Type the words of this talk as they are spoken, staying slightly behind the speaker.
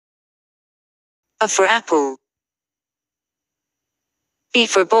A for apple. B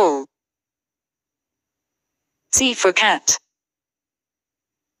for ball. C for cat.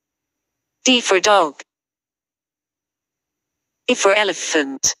 D for dog. E for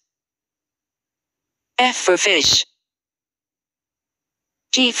elephant. F for fish.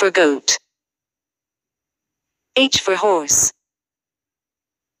 G for goat. H for horse.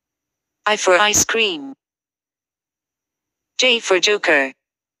 I for ice cream. J for joker.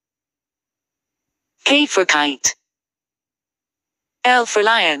 K for kite. L for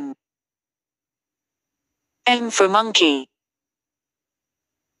lion. M for monkey.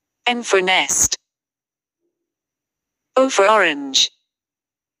 N for nest. O for orange.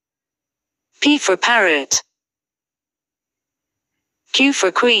 P for parrot. Q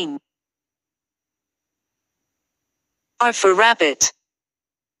for queen. R for rabbit.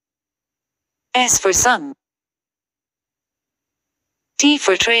 S for sun. T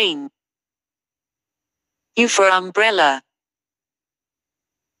for train. U for umbrella.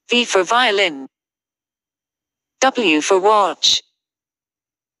 V for violin. W for watch.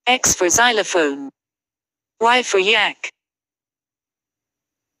 X for xylophone. Y for yak.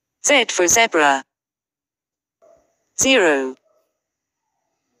 Z for zebra. 0,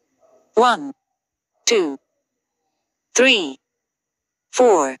 1, 2, 3,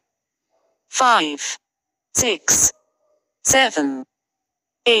 4, 5, 6, 7,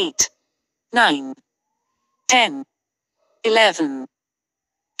 8, 9, 10, 11,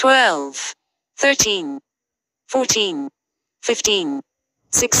 12, 13, 14, 15,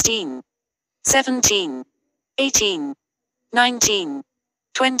 16, 17, 18, 19,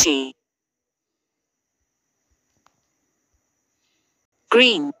 20.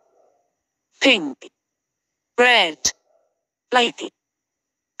 Green, pink, red, black,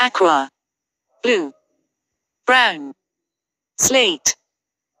 aqua, blue, brown, slate,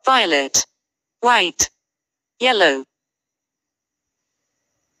 violet, white, yellow.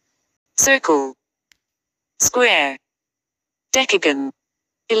 Circle, square, decagon,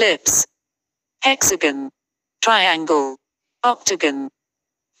 ellipse, hexagon, triangle, octagon,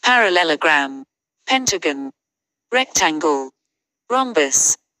 parallelogram, pentagon, rectangle,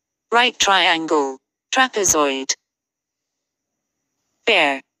 rhombus, right triangle, trapezoid.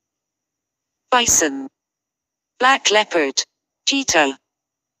 Bear, bison, black leopard, cheetah,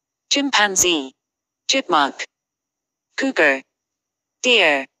 chimpanzee, chipmunk, cougar,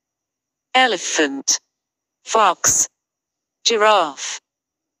 deer, elephant, fox, giraffe,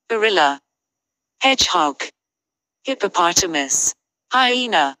 gorilla, hedgehog, hippopotamus,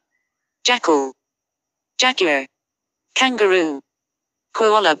 hyena, jackal, jaguar, kangaroo,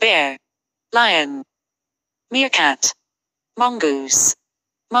 koala bear, lion, meerkat, mongoose,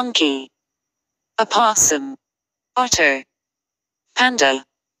 monkey, opossum, otter, panda,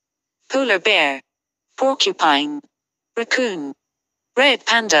 polar bear, porcupine, raccoon, red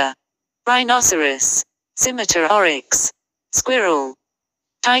panda, rhinoceros, scimitar oryx, squirrel,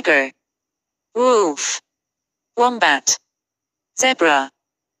 tiger, wolf, wombat, zebra,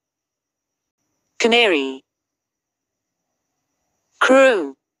 canary,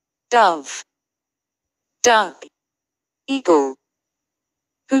 crow, dove, duck, eagle,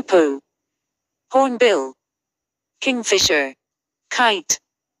 hoopoe, hornbill, kingfisher, kite,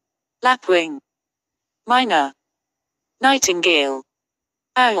 lapwing, myna, nightingale,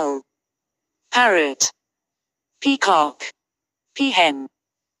 owl, parrot, peacock, peahen,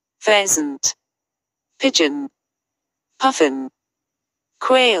 pheasant, pigeon, puffin,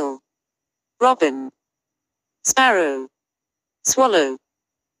 quail, robin, sparrow, swallow,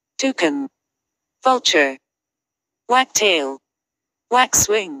 toucan, vulture, wagtail,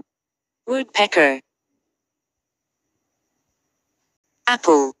 waxwing, woodpecker.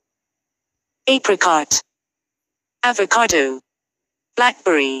 Apple, apricot, avocado,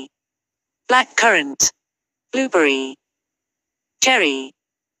 blackberry, blackcurrant, blueberry, cherry,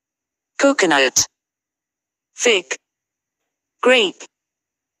 coconut, fig, grape,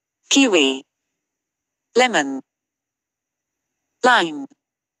 kiwi, lemon, lime,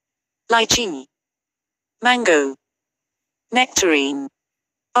 lychee, mango, nectarine,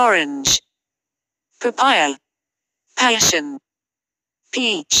 orange, papaya, passion,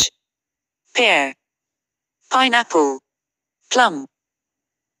 peach, pear, pineapple, plum,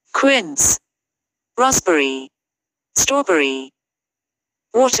 quince, raspberry, strawberry,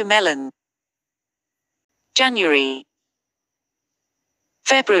 watermelon. January,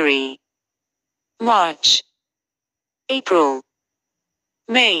 February, March, April,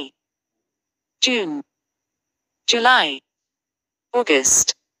 May, June, July,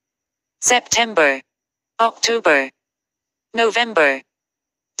 August, September, October, November,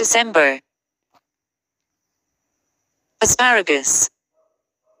 December. asparagus,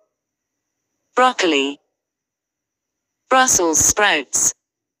 broccoli, Brussels sprouts,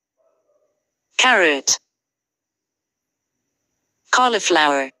 carrot,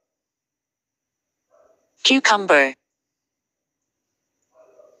 cauliflower, cucumber,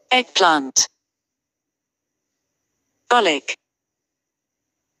 eggplant, garlic,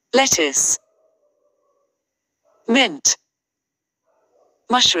 lettuce, mint,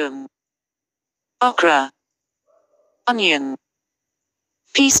 mushroom, okra, onion,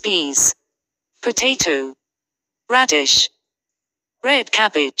 peas, potato, radish, red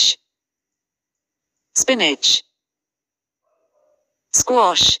cabbage, spinach,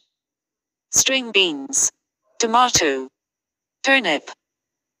 squash, string beans, tomato, turnip.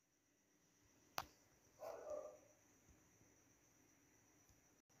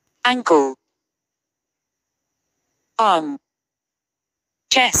 Ankle, arm,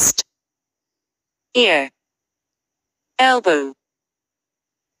 chest, ear, elbow,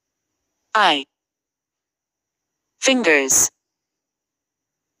 eye, fingers,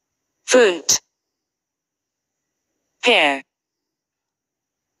 foot, hair,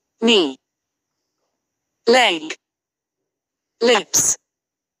 knee, leg, lips,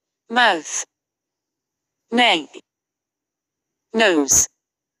 mouth, neck, nose,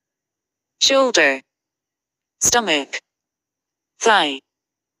 shoulder, stomach, thigh,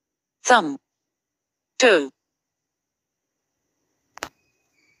 thumb, toe,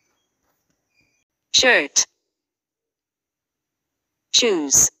 shirt,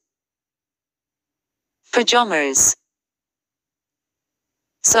 shoes, pajamas,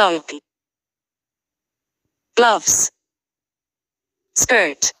 sock, gloves,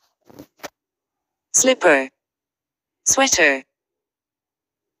 skirt, slipper, sweater,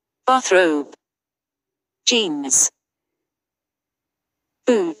 bathrobe, jeans,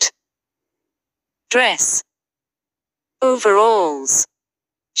 boot, dress, overalls,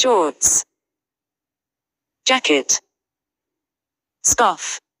 shorts, jacket,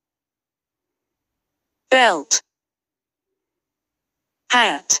 scarf, belt,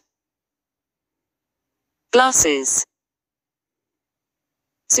 hat, glasses,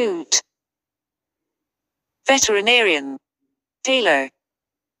 suit, veterinarian, tailor,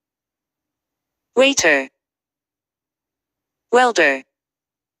 waiter, welder,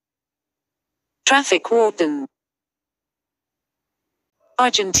 traffic warden,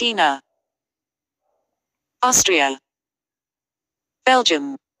 Argentina, Austria,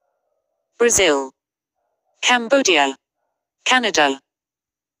 Belgium, Brazil, Cambodia, Canada,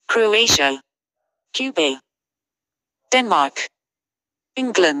 Croatia, Cuba, Denmark,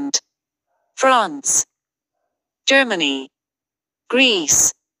 England, France, Germany,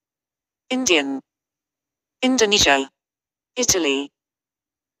 Greece, Indian, Indonesia, Italy,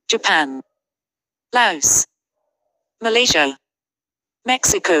 Japan, Laos, Malaysia,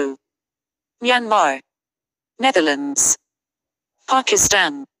 Mexico, Myanmar, Netherlands,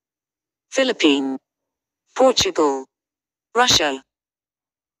 Pakistan, Philippines, Portugal, Russia,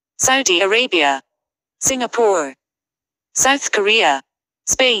 Saudi Arabia, Singapore, South Korea,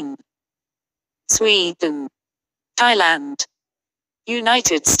 Spain, Sweden, Thailand,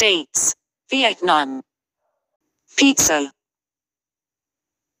 United States, Vietnam. Pizza,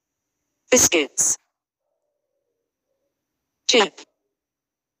 biscuits, chip,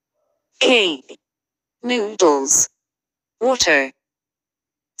 cake, noodles, water,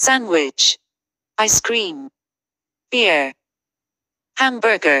 sandwich, ice cream, beer,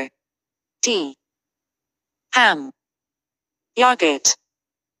 hamburger, tea, ham, yogurt,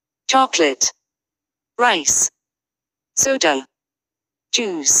 chocolate, rice, soda,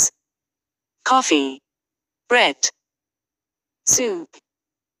 juice, coffee, bread, soup,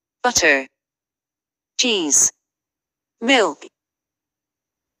 butter, cheese, milk,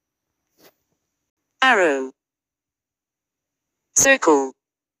 arrow, circle,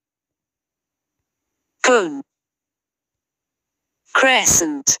 cone,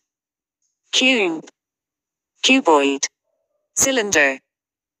 crescent, cube, cuboid, cylinder,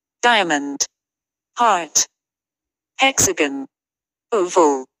 diamond, heart, hexagon,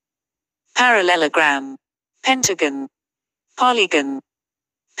 oval, parallelogram, pentagon, polygon,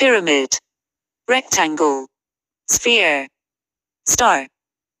 pyramid, rectangle, sphere, star,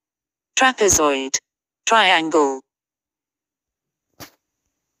 trapezoid, triangle,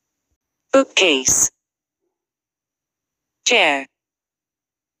 bookcase, chair,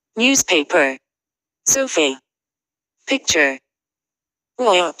 newspaper, sofa, picture,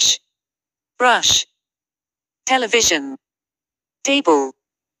 watch, brush, television, table,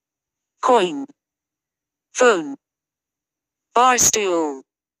 coin, phone, bar stool,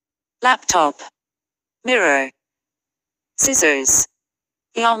 laptop, mirror, scissors,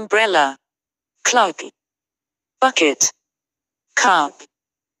 umbrella, clog, bucket, cup,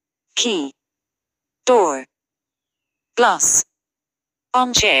 key, door, glass,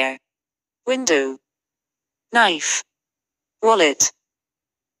 armchair, window, knife, wallet,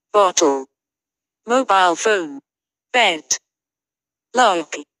 bottle, mobile phone, bed,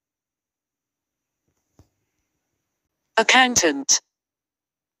 log, accountant,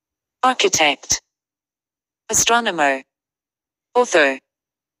 architect, astronomer, author,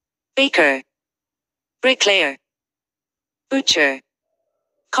 baker, bricklayer, butcher,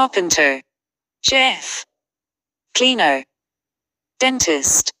 carpenter, chef, cleaner,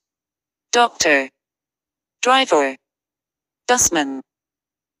 dentist, doctor, driver, dustman,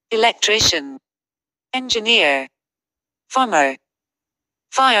 electrician, engineer, farmer,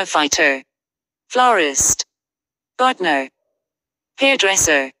 firefighter, florist, gardener,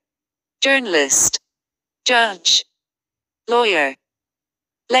 hairdresser, journalist, judge, lawyer,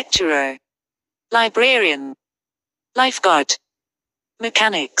 lecturer, librarian, lifeguard,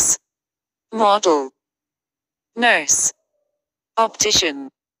 mechanics, model, nurse, optician,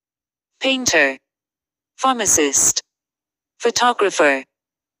 painter, pharmacist, photographer,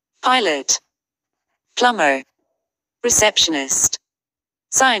 pilot, plumber, receptionist,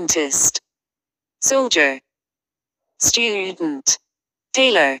 scientist, soldier, student,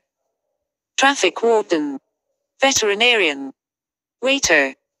 tailor, traffic warden, veterinarian,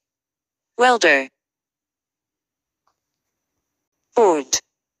 waiter, welder, board,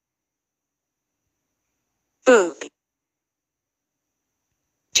 book,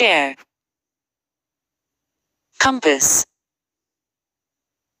 chair, compass,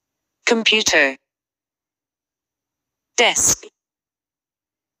 computer, desk,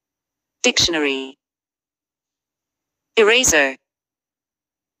 dictionary, eraser,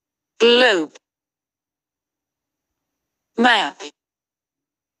 globe, map,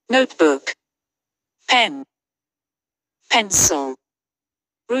 notebook, pen, pencil,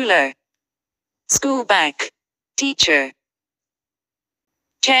 ruler, school bag, teacher,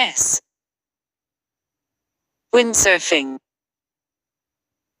 chess, windsurfing,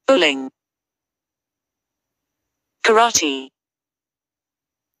 bowling, karate,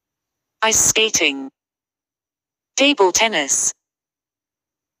 ice skating, table tennis,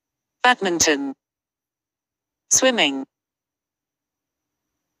 badminton, swimming,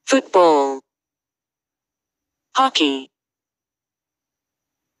 football, hockey,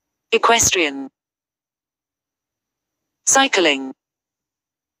 equestrian, cycling,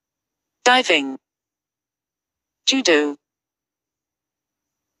 diving, judo,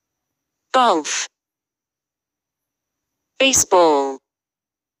 golf, baseball,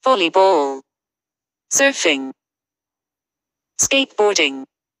 volleyball, surfing, skateboarding,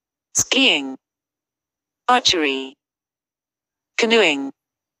 skiing, archery, canoeing,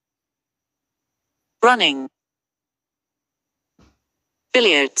 running,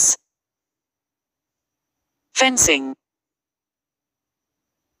 billiards, fencing,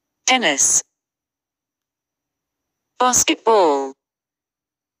 tennis, basketball,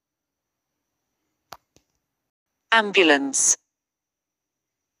 ambulance,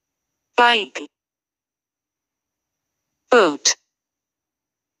 bike, boat,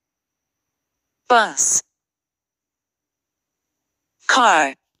 bus,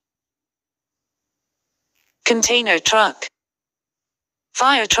 car, container truck,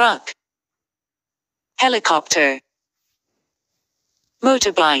 fire truck, helicopter,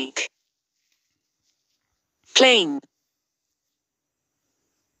 motorbike, plane,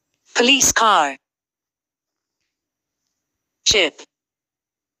 police car, ship,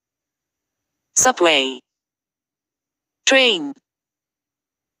 subway, train,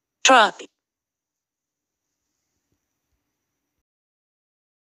 truck,